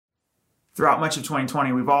Throughout much of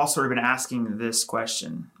 2020, we've all sort of been asking this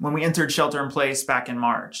question. When we entered shelter in place back in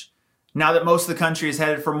March, now that most of the country is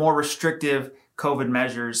headed for more restrictive COVID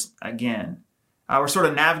measures again, we're sort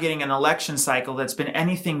of navigating an election cycle that's been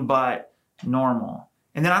anything but normal.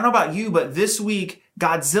 And then I don't know about you, but this week,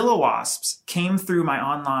 Godzilla wasps came through my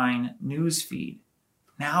online news feed.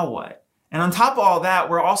 Now what? And on top of all that,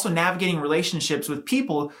 we're also navigating relationships with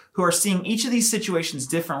people who are seeing each of these situations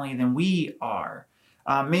differently than we are.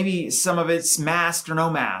 Maybe some of it's masked or no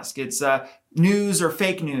mask. It's news or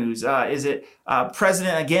fake news. Is it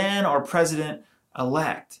president again or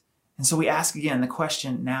president-elect? And so we ask again the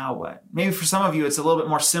question, now what? Maybe for some of you, it's a little bit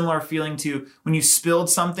more similar feeling to when you spilled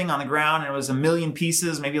something on the ground and it was a million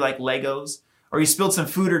pieces, maybe like Legos, or you spilled some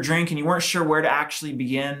food or drink and you weren't sure where to actually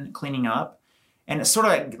begin cleaning up. And it sort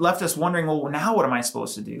of like left us wondering, well, now what am I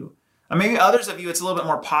supposed to do? Or maybe others of you, it's a little bit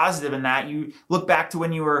more positive in that you look back to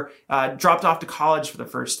when you were dropped off to college for the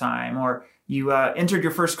first time, or you entered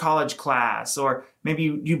your first college class, or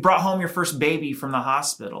maybe you brought home your first baby from the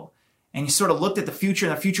hospital. And you sort of looked at the future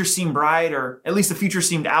and the future seemed bright, or at least the future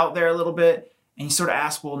seemed out there a little bit. And you sort of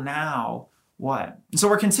ask, well, now what? And so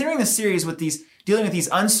we're continuing the series with dealing with these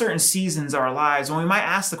uncertain seasons of our lives when we might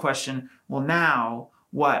ask the question, well, now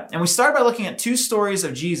what? And we started by looking at two stories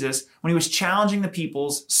of Jesus when he was challenging the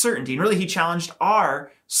people's certainty. And really, he challenged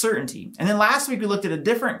our certainty. And then last week, we looked at a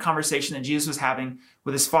different conversation that Jesus was having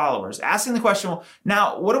with his followers, asking the question, well,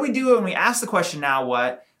 now, what do we do when we ask the question, now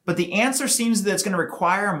what? But the answer seems that it's going to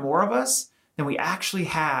require more of us than we actually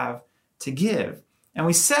have to give. And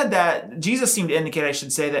we said that Jesus seemed to indicate, I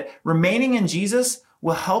should say, that remaining in Jesus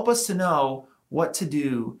will help us to know what to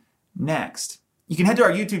do next. You can head to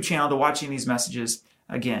our YouTube channel to watching these messages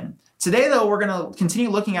again. Today, though, we're going to continue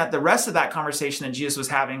looking at the rest of that conversation that Jesus was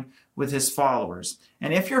having with his followers.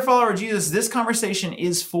 And if you're a follower of Jesus, this conversation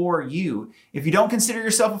is for you. If you don't consider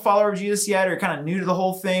yourself a follower of Jesus yet, or kind of new to the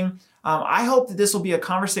whole thing, I hope that this will be a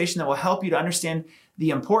conversation that will help you to understand the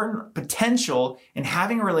important potential in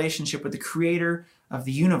having a relationship with the creator of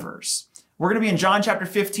the universe. We're going to be in John chapter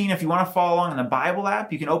 15. If you want to follow along in the Bible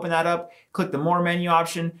app, you can open that up, click the More menu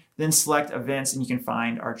option, then select Events, and you can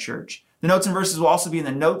find our church. The notes and verses will also be in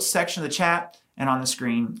the notes section of the chat and on the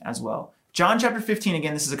screen as well. John chapter 15,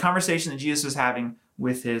 again, this is a conversation that Jesus was having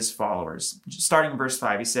with his followers. Starting in verse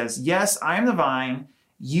 5, he says, "Yes, I am the vine,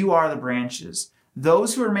 you are the branches.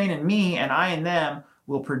 Those who remain in me and I in them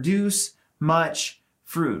will produce much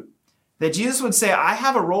fruit." That Jesus would say, I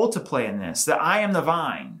have a role to play in this, that I am the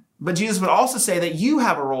vine. But Jesus would also say that you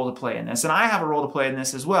have a role to play in this, and I have a role to play in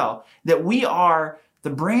this as well, that we are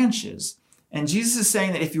the branches. And Jesus is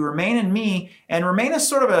saying that if you remain in me, and remain is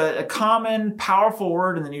sort of a common, powerful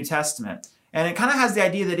word in the New Testament. And it kind of has the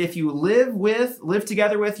idea that if you live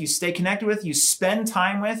together with, you stay connected with, you spend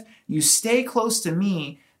time with, you stay close to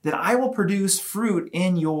me, then I will produce fruit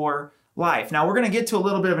in your life. Now, we're going to get to a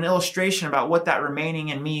little bit of an illustration about what that remaining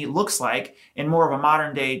in me looks like in more of a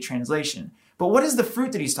modern day translation. But what is the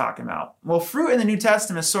fruit that he's talking about? Well, fruit in the New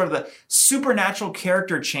Testament is sort of the supernatural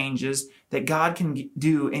character changes that God can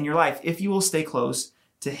do in your life if you will stay close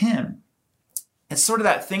to him. It's sort of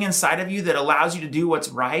that thing inside of you that allows you to do what's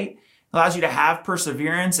right, allows you to have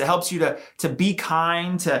perseverance. It helps you to be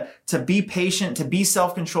kind, to be patient, to be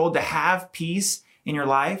self-controlled, to have peace in your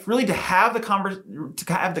life, really to have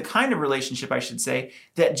the kind of relationship, I should say,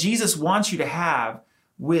 that Jesus wants you to have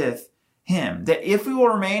with him. That if we will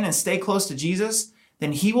remain and stay close to Jesus,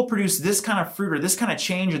 then he will produce this kind of fruit or this kind of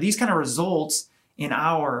change or these kind of results in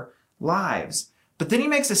our lives. But then he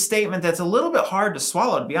makes a statement that's a little bit hard to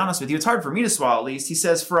swallow, to be honest with you. It's hard for me to swallow, at least. He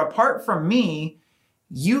says, "For apart from me,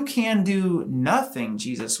 you can do nothing,"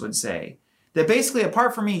 Jesus would say. That basically,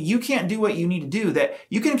 apart from me, you can't do what you need to do. That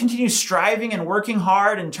you can continue striving and working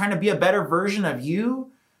hard and trying to be a better version of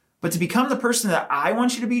you. But to become the person that I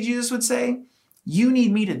want you to be, Jesus would say, you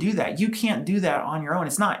need me to do that. You can't do that on your own.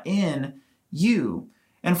 It's not in you.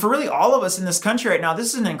 And for really all of us in this country right now,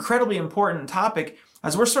 this is an incredibly important topic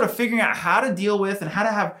as we're sort of figuring out how to deal with and how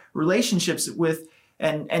to have relationships with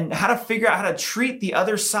and how to figure out how to treat the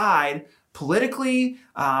other side politically,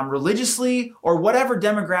 religiously, or whatever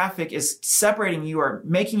demographic is separating you or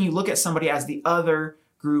making you look at somebody as the other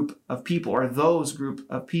group of people or those group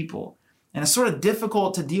of people. And it's sort of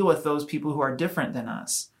difficult to deal with those people who are different than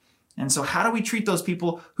us. And so how do we treat those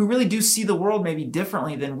people who really do see the world maybe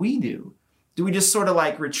differently than we do? Do we just sort of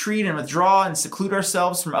like retreat and withdraw and seclude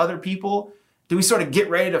ourselves from other people? Do we sort of get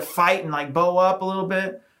ready to fight and like bow up a little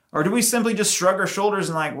bit? Or do we simply just shrug our shoulders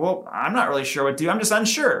and like, well, I'm not really sure what to do. I'm just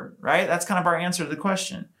unsure, right? That's kind of our answer to the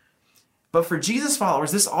question. But for Jesus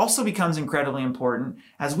followers, this also becomes incredibly important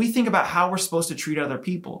as we think about how we're supposed to treat other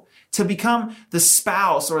people. To become the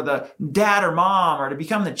spouse or the dad or mom, or to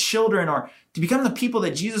become the children, or to become the people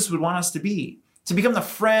that Jesus would want us to be. To become the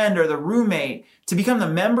friend or the roommate, to become the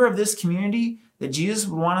member of this community that Jesus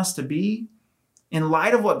would want us to be. In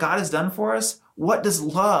light of what God has done for us, what does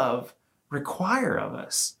love require of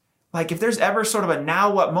us? Like if there's ever sort of a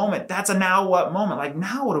now what moment, that's a now what moment. Like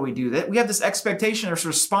now what do we do? That we have this expectation or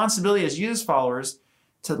responsibility as Jesus followers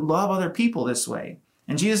to love other people this way.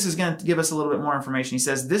 And Jesus is going to give us a little bit more information. He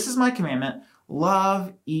says, this is my commandment,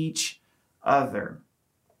 love each other.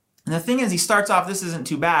 And the thing is, he starts off, this isn't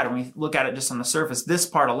too bad when we look at it just on the surface, this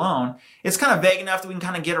part alone. It's kind of vague enough that we can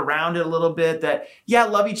kind of get around it a little bit that, yeah,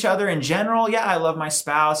 love each other in general. Yeah, I love my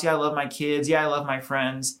spouse. Yeah, I love my kids. Yeah, I love my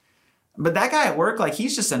friends. But that guy at work, like,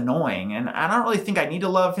 he's just annoying. And I don't really think I need to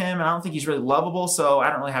love him. And I don't think he's really lovable, so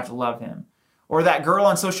I don't really have to love him. Or that girl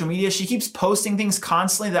on social media, she keeps posting things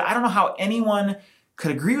constantly that I don't know how anyone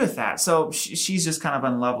could agree with that. So she's just kind of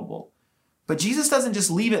unlovable. But Jesus doesn't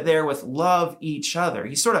just leave it there with love each other.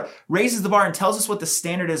 He sort of raises the bar and tells us what the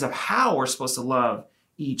standard is of how we're supposed to love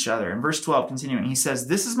each other. In verse 12, continuing, he says,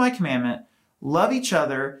 this is my commandment, love each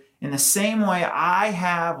other in the same way I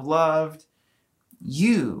have loved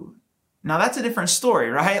you. Now that's a different story,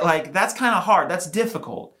 right? Like that's kind of hard. That's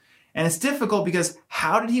difficult. And it's difficult because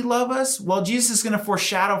how did he love us? Well, Jesus is going to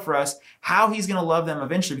foreshadow for us how he's going to love them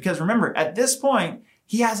eventually. Because remember, at this point,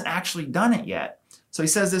 he hasn't actually done it yet. So he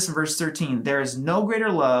says this in verse 13, there is no greater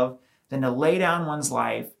love than to lay down one's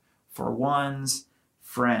life for one's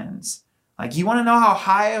friends. Like, you want to know how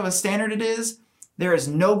high of a standard it is? There is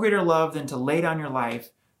no greater love than to lay down your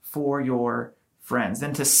life for your friends,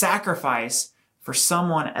 than to sacrifice for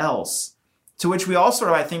someone else. To which we all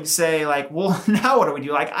sort of, I think, say like, well, now what do we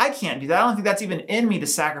do? Like, I can't do that. I don't think that's even in me to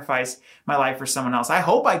sacrifice my life for someone else. I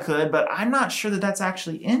hope I could, but I'm not sure that that's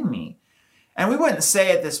actually in me. And we wouldn't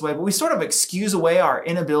say it this way, but we sort of excuse away our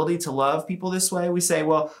inability to love people this way. We say,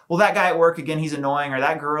 well, that guy at work, again, he's annoying, or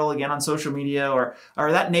that girl, again, on social media, or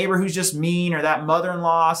that neighbor who's just mean, or that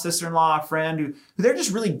mother-in-law, sister-in-law, friend who they're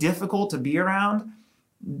just really difficult to be around.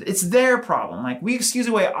 It's their problem. Like, we excuse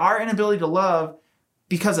away our inability to love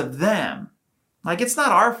because of them. Like, it's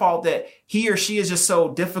not our fault that he or she is just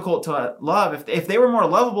so difficult to love. If they were more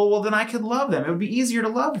lovable, well, then I could love them. It would be easier to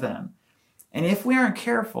love them. And if we aren't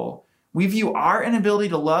careful, we view our inability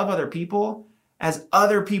to love other people as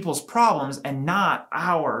other people's problems and not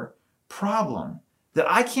our problem.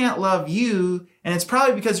 That I can't love you, and it's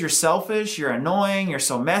probably because you're selfish, you're annoying, you're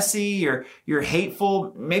so messy, you're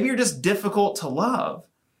hateful, maybe you're just difficult to love.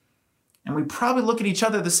 And we probably look at each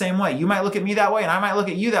other the same way. You might look at me that way, and I might look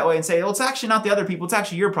at you that way and say, well, it's actually not the other people, it's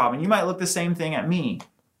actually your problem. You might look the same thing at me.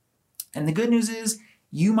 And the good news is,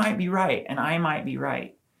 you might be right, and I might be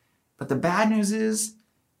right. But the bad news is,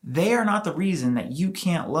 they are not the reason that you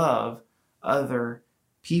can't love other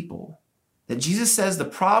people. That Jesus says the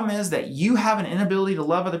problem is that you have an inability to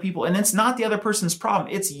love other people, and it's not the other person's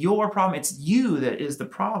problem. It's your problem. It's you that is the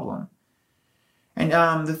problem.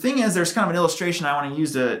 And the thing is, there's kind of an illustration I want to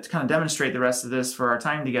use to kind of demonstrate the rest of this for our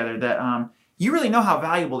time together, that you really know how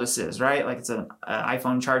valuable this is, right? Like, it's an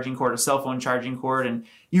iPhone charging cord, a cell phone charging cord, and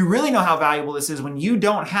you really know how valuable this is when you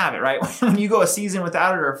don't have it, right? When you go a season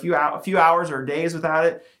without it, or a few hours or days without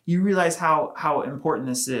it, you realize how important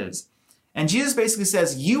this is. And Jesus basically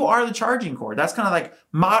says, you are the charging cord. That's kind of like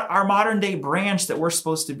our modern day branch that we're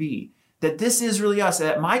supposed to be. That this is really us.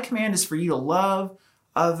 That my command is for you to love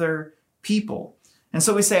other people. And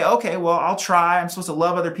so we say, okay, well, I'll try. I'm supposed to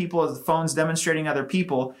love other people as the phone's demonstrating other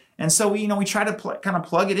people. And so we try to kind of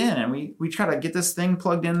plug it in, and we try to get this thing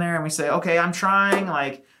plugged in there, and we say, okay, I'm trying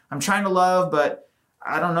to love, but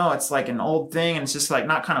I don't know. It's like an old thing, and it's just like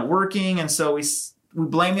not kind of working. And so we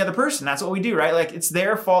blame the other person. That's what we do, right? Like, it's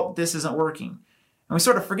their fault this isn't working. And we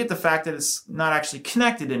sort of forget the fact that it's not actually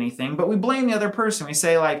connected to anything, but we blame the other person. We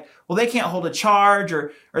say like, well, they can't hold a charge,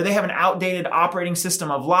 or they have an outdated operating system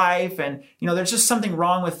of life, and there's just something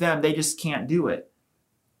wrong with them. They just can't do it.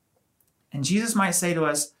 And Jesus might say to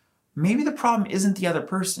us, maybe the problem isn't the other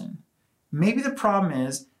person. Maybe the problem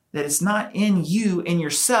is that it's not in you, in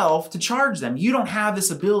yourself, to charge them. You don't have this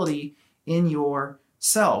ability in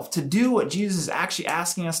yourself to do what Jesus is actually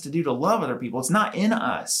asking us to do, to love other people. It's not in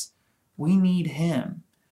us. We need him.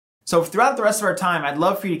 So throughout the rest of our time, I'd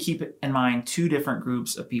love for you to keep in mind two different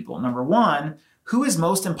groups of people. Number one, who is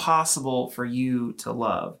most impossible for you to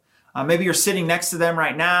love? Maybe you're sitting next to them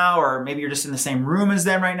right now, or maybe you're just in the same room as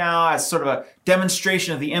them right now, as sort of a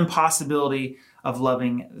demonstration of the impossibility of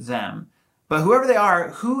loving them. But whoever they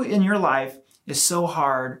are, who in your life is so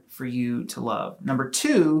hard for you to love? Number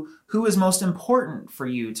two, who is most important for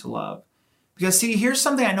you to love? Because see, here's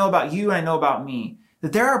something I know about you and I know about me,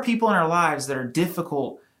 that there are people in our lives that are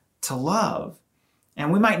difficult to love.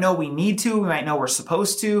 And we might know we need to, we might know we're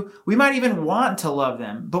supposed to, we might even want to love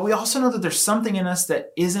them, but we also know that there's something in us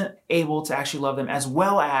that isn't able to actually love them as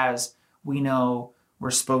well as we know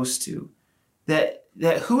we're supposed to. That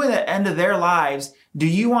who at the end of their lives do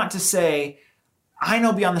you want to say, I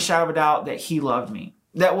know beyond the shadow of a doubt that he loved me.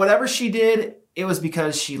 That whatever she did, it was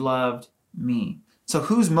because she loved me. So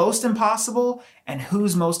who's most impossible and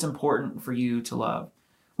who's most important for you to love?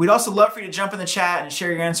 We'd also love for you to jump in the chat and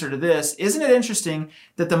share your answer to this. Isn't it interesting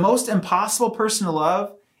that the most impossible person to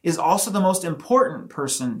love is also the most important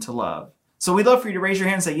person to love? So we'd love for you to raise your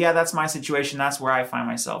hand and say, yeah, that's my situation. That's where I find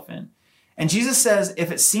myself in. And Jesus says,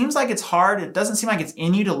 if it seems like it's hard, it doesn't seem like it's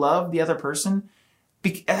in you to love the other person,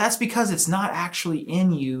 that's because it's not actually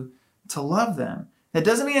in you to love them. That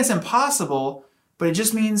doesn't mean it's impossible, but it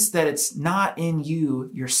just means that it's not in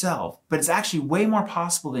you yourself. But it's actually way more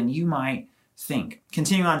possible than you might think.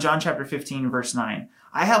 Continuing on, John chapter 15, verse 9.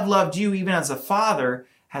 I have loved you even as the Father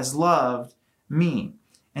has loved me.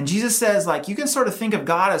 And Jesus says, like, you can sort of think of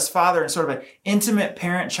God as Father in sort of an intimate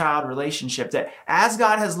parent-child relationship, that as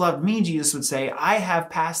God has loved me, Jesus would say, I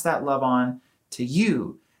have passed that love on to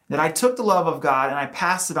you. That I took the love of God and I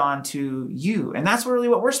passed it on to you. And that's really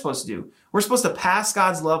what we're supposed to do. We're supposed to pass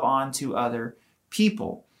God's love on to other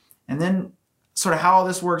people. And then sort of how all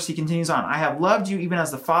this works, he continues on. I have loved you even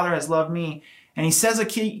as the Father has loved me. And he says a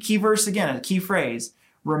key verse again, a key phrase,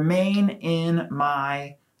 remain in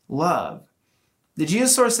my love. The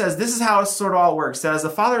Jesus sort of says, this is how it sort of all works. That as the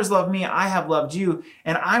Father has loved me, I have loved you.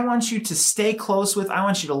 And I want you to stay close with, I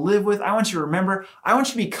want you to live with, I want you to remember, I want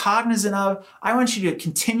you to be cognizant of, I want you to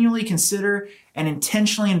continually consider and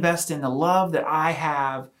intentionally invest in the love that I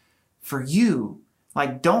have for you.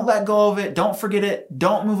 Like, don't let go of it. Don't forget it.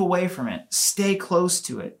 Don't move away from it. Stay close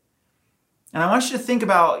to it. And I want you to think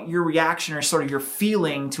about your reaction or sort of your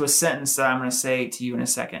feeling to a sentence that I'm going to say to you in a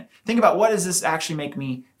second. Think about, what does this actually make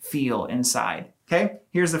me feel inside? Okay,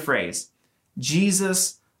 here's the phrase.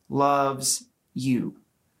 Jesus loves you.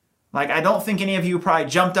 Like, I don't think any of you probably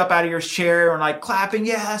jumped up out of your chair and like clapping,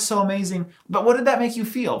 yeah, that's so amazing. But what did that make you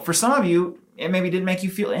feel? For some of you, it maybe didn't make you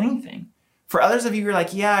feel anything. For others of you, you're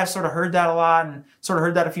like, yeah, I've sort of heard that a lot and sort of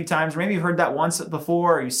heard that a few times. Or maybe you've heard that once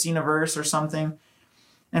before, or you've seen a verse or something.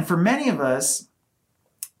 And for many of us,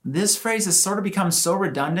 this phrase has sort of become so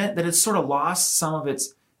redundant that it's sort of lost some of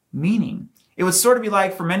its meaning. It would sort of be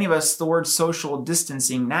like, for many of us, the word social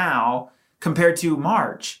distancing now compared to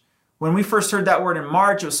March. When we first heard that word in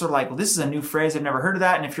March, it was sort of like, well, this is a new phrase. I've never heard of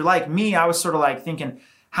that. And if you're like me, I was sort of like thinking,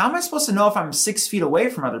 how am I supposed to know if I'm 6 feet away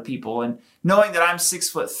from other people? And knowing that I'm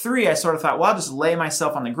 6'3", I sort of thought, well, I'll just lay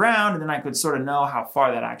myself on the ground and then I could sort of know how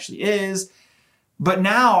far that actually is. But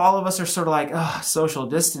now all of us are sort of like, oh, social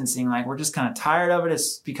distancing. Like, we're just kind of tired of it.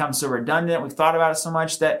 It's become so redundant. We've thought about it so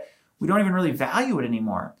much that we don't even really value it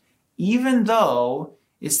anymore. Even though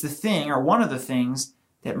it's the thing, or one of the things,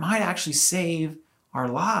 that might actually save our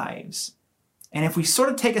lives. And if we sort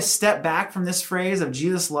of take a step back from this phrase of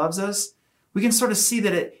Jesus loves us, we can sort of see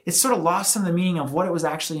that it's sort of lost some of the meaning of what it was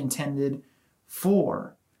actually intended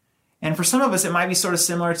for. And for some of us, it might be sort of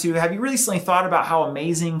similar to, have you recently thought about how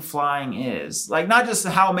amazing flying is? Like, not just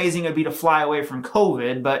how amazing it would be to fly away from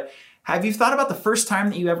COVID, but have you thought about the first time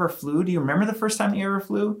that you ever flew? Do you remember the first time that you ever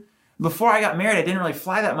flew? Before I got married, I didn't really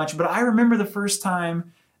fly that much, but I remember the first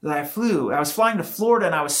time that I flew. I was flying to Florida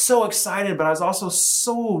and I was so excited, but I was also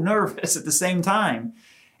so nervous at the same time.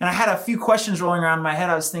 And I had a few questions rolling around in my head.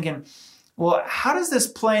 I was thinking, well, how does this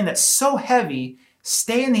plane that's so heavy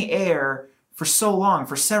stay in the air for so long,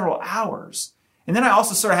 for several hours? And then I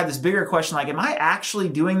also sort of had this bigger question, like, am I actually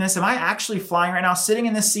doing this? Am I actually flying right now, sitting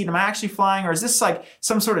in this seat? Am I actually flying? Or is this like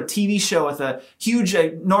some sort of TV show with a huge,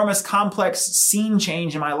 enormous, complex scene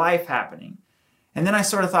change in my life happening? And then I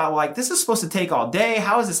sort of thought, well, like, this is supposed to take all day.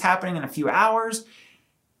 How is this happening in a few hours?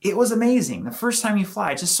 It was amazing. The first time you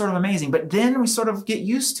fly, it's just sort of amazing. But then we sort of get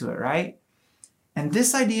used to it, right? And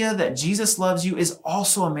this idea that Jesus loves you is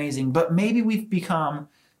also amazing, but maybe we've become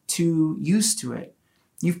too used to it.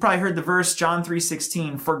 You've probably heard the verse, John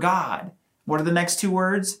 3:16, for God, what are the next two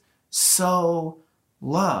words? So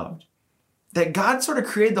loved. That God sort of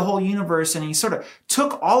created the whole universe and he sort of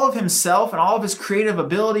took all of himself and all of his creative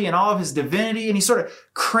ability and all of his divinity and he sort of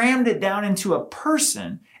crammed it down into a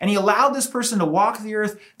person. And he allowed this person to walk the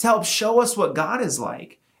earth to help show us what God is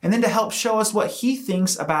like and then to help show us what he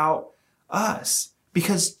thinks about us,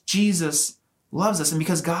 because Jesus loves us and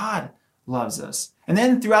because God loves us. And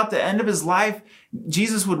then throughout the end of his life,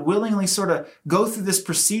 Jesus would willingly sort of go through this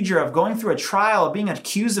procedure of going through a trial, of being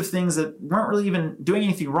accused of things that weren't really even doing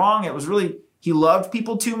anything wrong. It was really, he loved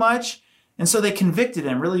people too much. And so they convicted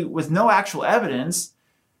him really with no actual evidence,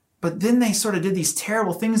 but then they sort of did these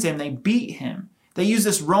terrible things to him. They beat him. They used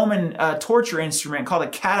this Roman torture instrument called a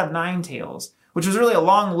cat of nine tails, which was really a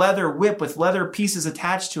long leather whip with leather pieces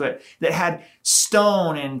attached to it that had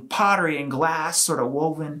stone and pottery and glass sort of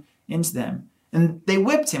woven into them. And they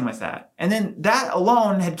whipped him with that. And then that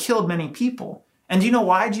alone had killed many people. And do you know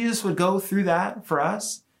why Jesus would go through that for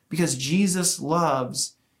us? Because Jesus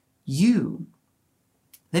loves you.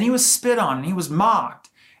 Then he was spit on and he was mocked.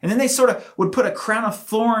 And then they sort of would put a crown of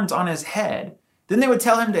thorns on his head. Then they would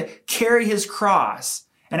tell him to carry his cross.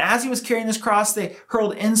 And as he was carrying this cross, they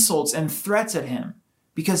hurled insults and threats at him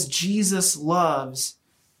because Jesus loves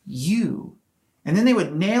you. And then they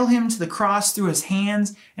would nail him to the cross through his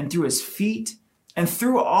hands and through his feet. And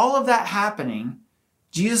through all of that happening,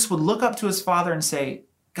 Jesus would look up to his Father and say,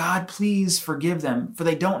 God, please forgive them, for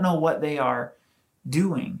they don't know what they are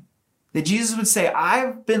doing. That Jesus would say,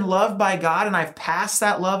 I've been loved by God and I've passed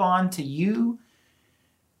that love on to you.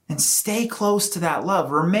 And stay close to that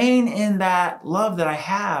love. Remain in that love that I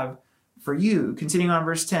have for you. Continuing on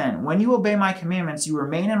verse 10. When you obey my commandments, you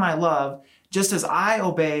remain in my love, just as I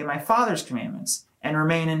obey my Father's commandments and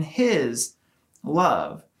remain in his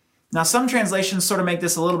love. Now, some translations sort of make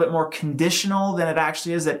this a little bit more conditional than it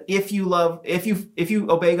actually is, that if you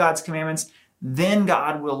obey God's commandments, then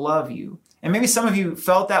God will love you. And maybe some of you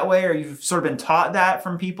felt that way, or you've sort of been taught that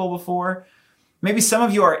from people before. Maybe some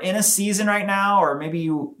of you are in a season right now, or maybe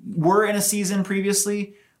you were in a season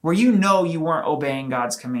previously where you know you weren't obeying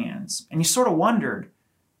God's commands. And you sort of wondered,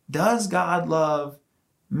 does God love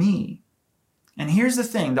me? And here's the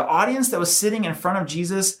thing. The audience that was sitting in front of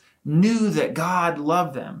Jesus knew that God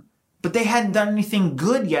loved them, but they hadn't done anything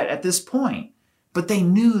good yet at this point. But they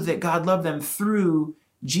knew that God loved them through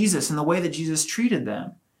Jesus and the way that Jesus treated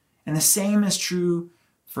them. And the same is true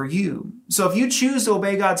for you. So if you choose to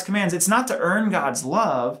obey God's commands, it's not to earn God's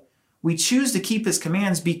love. We choose to keep his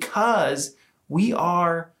commands because we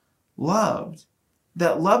are loved.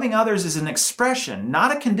 That loving others is an expression,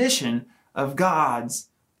 not a condition, of God's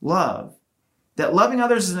love. That loving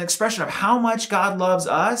others is an expression of how much God loves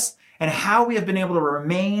us and how we have been able to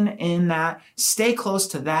remain in that, stay close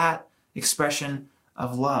to that expression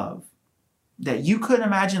of love. That you couldn't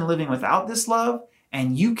imagine living without this love,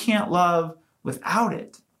 and you can't love without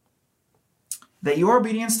it. That your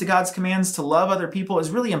obedience to God's commands to love other people is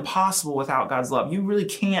really impossible without God's love. You really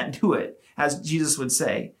can't do it, as Jesus would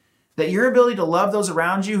say. That your ability to love those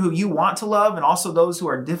around you who you want to love and also those who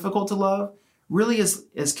are difficult to love really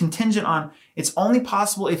is contingent on, it's only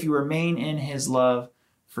possible if you remain in his love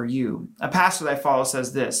for you. A pastor that I follow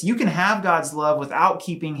says this: you can have God's love without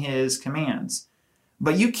keeping his commands,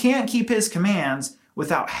 but you can't keep his commands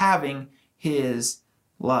without having his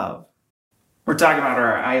love. We're talking about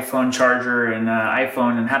our iPhone charger and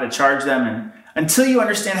iPhone and how to charge them. And until you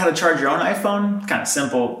understand how to charge your own iPhone, it's kind of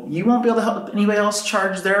simple. You won't be able to help anybody else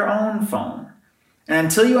charge their own phone. And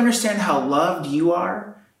until you understand how loved you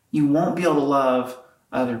are, you won't be able to love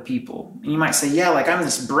other people. And you might say, yeah, like I'm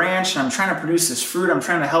this branch and I'm trying to produce this fruit. I'm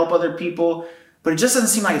trying to help other people, but it just doesn't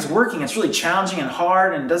seem like it's working. It's really challenging and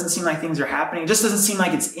hard, and it doesn't seem like things are happening. It just doesn't seem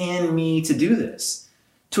like it's in me to do this.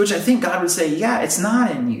 To which I think God would say, yeah, it's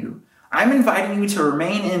not in you. I'm inviting you to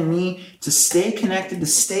remain in me, to stay connected, to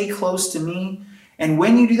stay close to me. And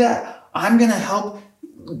when you do that, I'm going to help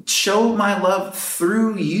show my love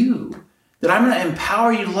through you. That I'm going to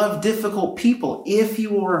empower you to love difficult people if you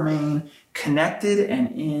will remain connected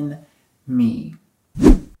and in me.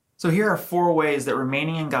 So here are 4 ways that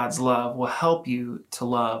remaining in God's love will help you to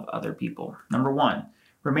love other people. Number 1,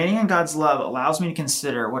 remaining in God's love allows me to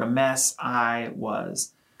consider what a mess I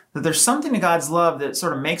was. That there's something to God's love that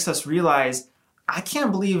sort of makes us realize, I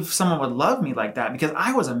can't believe someone would love me like that because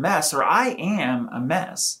I was a mess, or I am a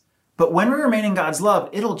mess. But when we remain in God's love,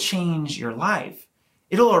 it'll change your life.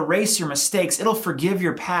 It'll erase your mistakes. It'll forgive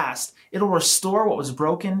your past. It'll restore what was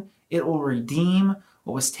broken. It will redeem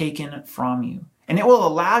what was taken from you. And it will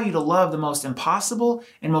allow you to love the most impossible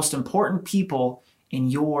and most important people in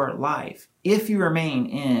your life if you remain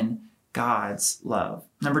in God's love.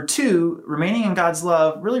 Number 2, remaining in God's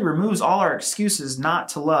love really removes all our excuses not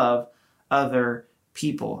to love other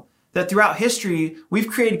people. That throughout history, we've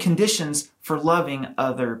created conditions for loving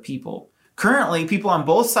other people. Currently, people on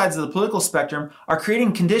both sides of the political spectrum are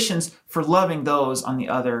creating conditions for loving those on the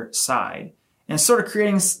other side. And sort of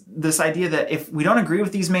creating this idea that if we don't agree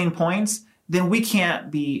with these main points, then we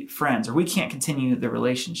can't be friends or we can't continue the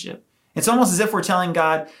relationship. It's almost as if we're telling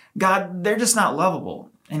God, they're just not lovable.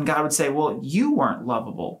 And God would say, well, you weren't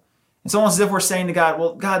lovable. It's almost as if we're saying to God,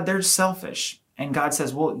 well, God, they're selfish. And God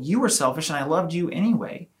says, well, you were selfish and I loved you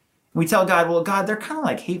anyway. We tell God, well, God, they're kind of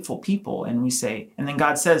like hateful people. And then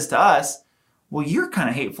God says to us, well, you're kind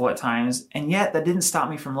of hateful at times, and yet that didn't stop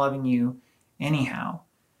me from loving you anyhow.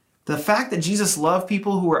 The fact that Jesus loved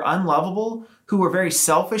people who were unlovable, who were very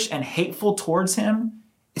selfish and hateful towards him,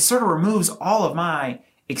 it sort of removes all of my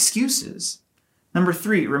excuses. Number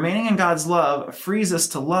 3, remaining in God's love frees us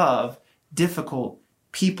to love difficult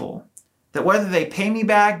people. That whether they pay me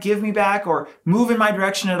back, give me back, or move in my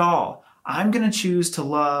direction at all, I'm going to choose to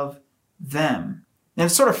love them. And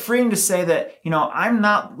it's sort of freeing to say that, I'm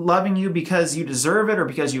not loving you because you deserve it or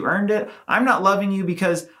because you earned it. I'm not loving you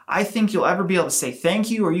because I think you'll ever be able to say thank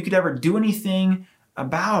you or you could ever do anything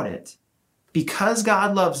about it. Because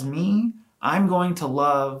God loves me, I'm going to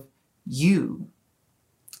love you.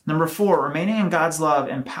 Number 4, remaining in God's love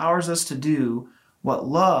empowers us to do what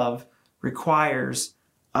love requires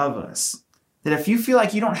of us. That if you feel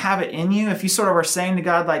like you don't have it in you, if you sort of are saying to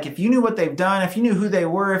God, like, if you knew what they've done, if you knew who they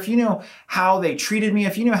were, if you knew how they treated me,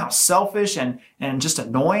 if you knew how selfish and just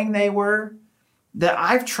annoying they were, that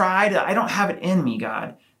I've tried, I don't have it in me,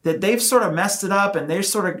 God, that they've sort of messed it up and they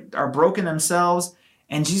sort of are broken themselves.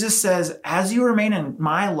 And Jesus says, as you remain in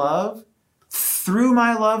my love, through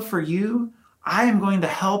my love for you, I am going to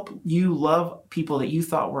help you love people that you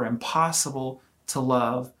thought were impossible to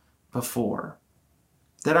love before.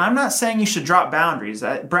 That I'm not saying you should drop boundaries.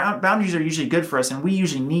 Boundaries are usually good for us, and we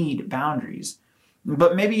usually need boundaries.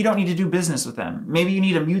 But maybe you don't need to do business with them. Maybe you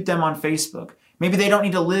need to mute them on Facebook. Maybe they don't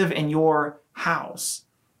need to live in your house.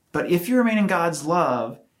 But if you remain in God's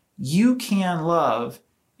love, you can love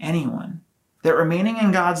anyone. That remaining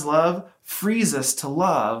in God's love frees us to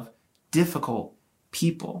love difficult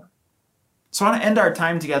people. So I want to end our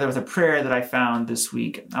time together with a prayer that I found this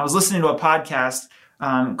week. I was listening to a podcast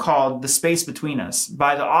called The Space Between Us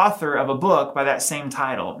by the author of a book by that same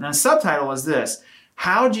title. And the subtitle is this: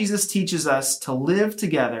 How Jesus Teaches Us to Live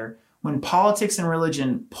Together When Politics and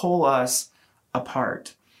Religion Pull Us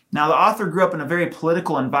Apart. Now, the author grew up in a very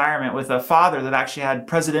political environment with a father that actually had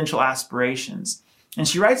presidential aspirations. And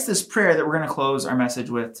she writes this prayer that we're going to close our message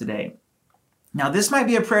with today. Now, this might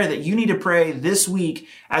be a prayer that you need to pray this week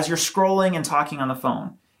as you're scrolling and talking on the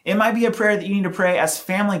phone. It might be a prayer that you need to pray as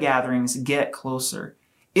family gatherings get closer.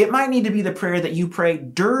 It might need to be the prayer that you pray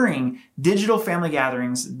during digital family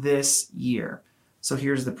gatherings this year. So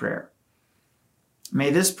here's the prayer.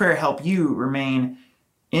 May this prayer help you remain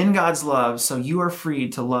in God's love so you are free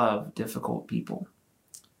to love difficult people.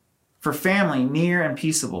 For family near and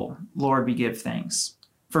peaceable, Lord, we give thanks.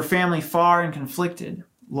 For family far and conflicted,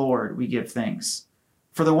 Lord, we give thanks.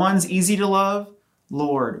 For the ones easy to love,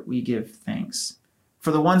 Lord, we give thanks.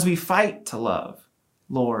 For the ones we fight to love,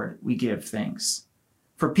 Lord, we give thanks.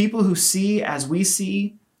 For people who see as we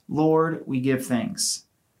see, Lord, we give thanks.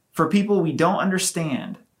 For people we don't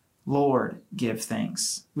understand, Lord, give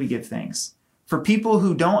thanks. We give thanks. For people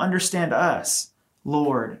who don't understand us,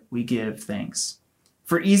 Lord, we give thanks.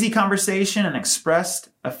 For easy conversation and expressed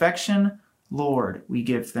affection, Lord, we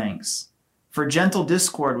give thanks. For gentle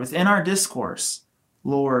discord within our discourse,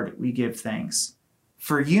 Lord, we give thanks.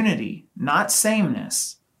 For unity, not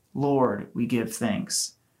sameness, Lord, we give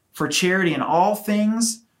thanks. For charity in all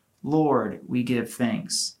things, Lord, we give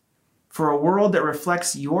thanks. For a world that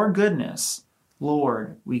reflects your goodness,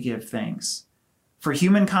 Lord, we give thanks. For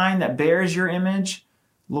humankind that bears your image,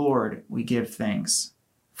 Lord, we give thanks.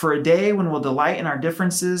 For a day when we'll delight in our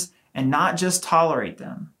differences and not just tolerate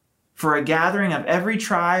them. For a gathering of every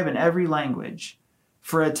tribe and every language.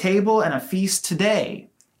 For a table and a feast today,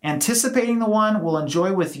 anticipating the one we'll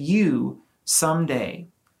enjoy with you someday.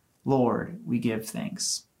 Lord, we give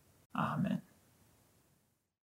thanks. Amen.